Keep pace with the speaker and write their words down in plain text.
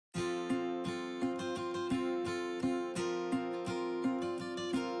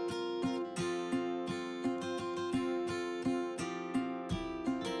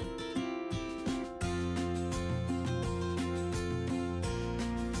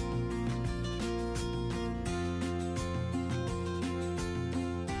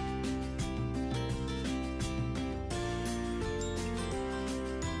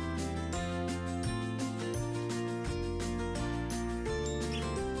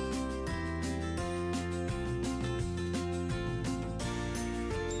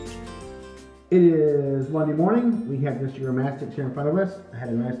It is Monday morning. We have this Uromastyx here in front of us. I had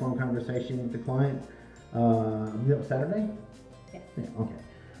a nice long conversation with the client. That was Saturday? Yes. Yeah, okay.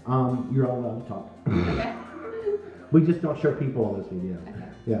 You're all allowed to talk. Okay. We just don't show people in this video. Okay.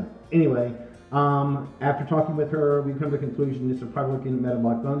 Yeah. Anyway, after talking with her, we come to the conclusion this is probably looking at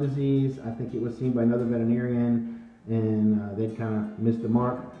metabolic bone disease. I think it was seen by another veterinarian, and they'd kind of missed the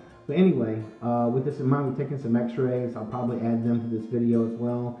mark. But anyway, with this in mind, we've taken some x-rays. I'll probably add them to this video as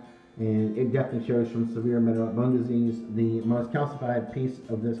well. And it definitely shows some severe metabolic bone disease. The most calcified piece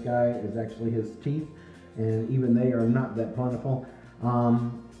of this guy is actually his teeth, and even they are not that plentiful.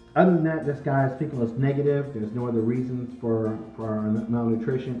 Other than that, this guy's fecal is negative. There's no other reasons for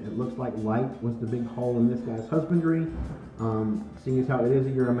malnutrition. It looks like light was the big hole in this guy's husbandry. Seeing as how it is a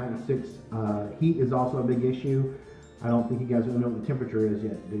Uromastyx, heat is also a big issue. I don't think you guys really know what the temperature is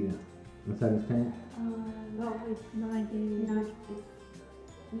yet, do you? Inside his tank? No, it's 90.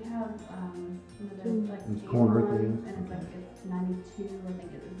 We have some of those like These corn earth ones, things. and it's like it's 92. I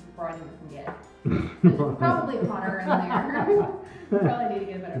think it was brighter than we can get. It's probably hotter in there. Probably need to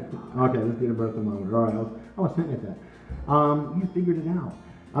get a better thermometer. Okay, let's get a better thermometer. All right, I was thinking that. You figured it out.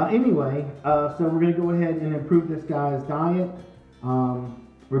 Anyway, so we're going to go ahead and improve this guy's diet.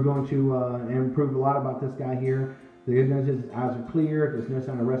 We're going to improve a lot about this guy here. The good news is his eyes are clear. There's no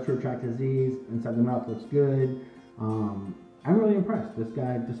sign of respiratory tract disease. Inside the mouth looks good. I'm really impressed. This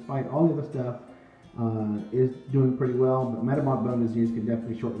guy, despite all the other stuff, is doing pretty well, but metabolic bone disease can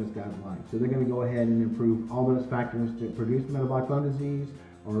definitely shorten this guy's life. So they're going to go ahead and improve all those factors that produce metabolic bone disease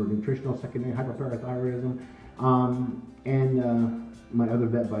or nutritional secondary hyperparathyroidism. And my other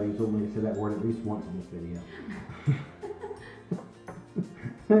vet buddies will only say that word at least once in this video.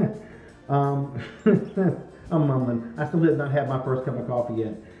 I'm mumbling. I still did not have my first cup of coffee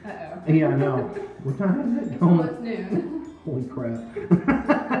yet. Uh-oh. Yeah, I know. What time is it? It's almost noon. Holy crap.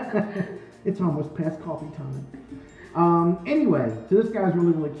 It's almost past coffee time. Anyway, so this guy's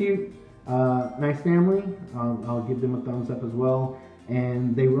really, really cute. Nice family. I'll give them a thumbs up as well.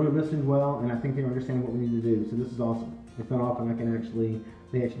 And they really listened well, and I think they understand what we need to do. So this is awesome. It's not often they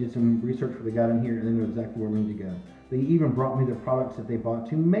actually did some research for the guy in here, and they know exactly where we need to go. They even brought me the products that they bought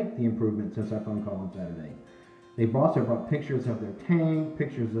to make the improvement since our phone call on Saturday. They've also brought pictures of their tank,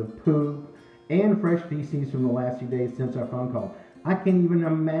 pictures of poop, and fresh feces from the last few days since our phone call. I can't even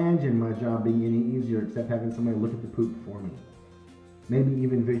imagine my job being any easier except having somebody look at the poop for me. Maybe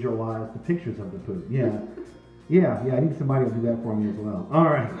even visualize the pictures of the poop. Yeah, I need somebody to do that for me as well. All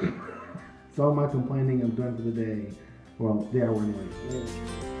right. That's all my complaining I'm done for the day. Well, the hour anyway.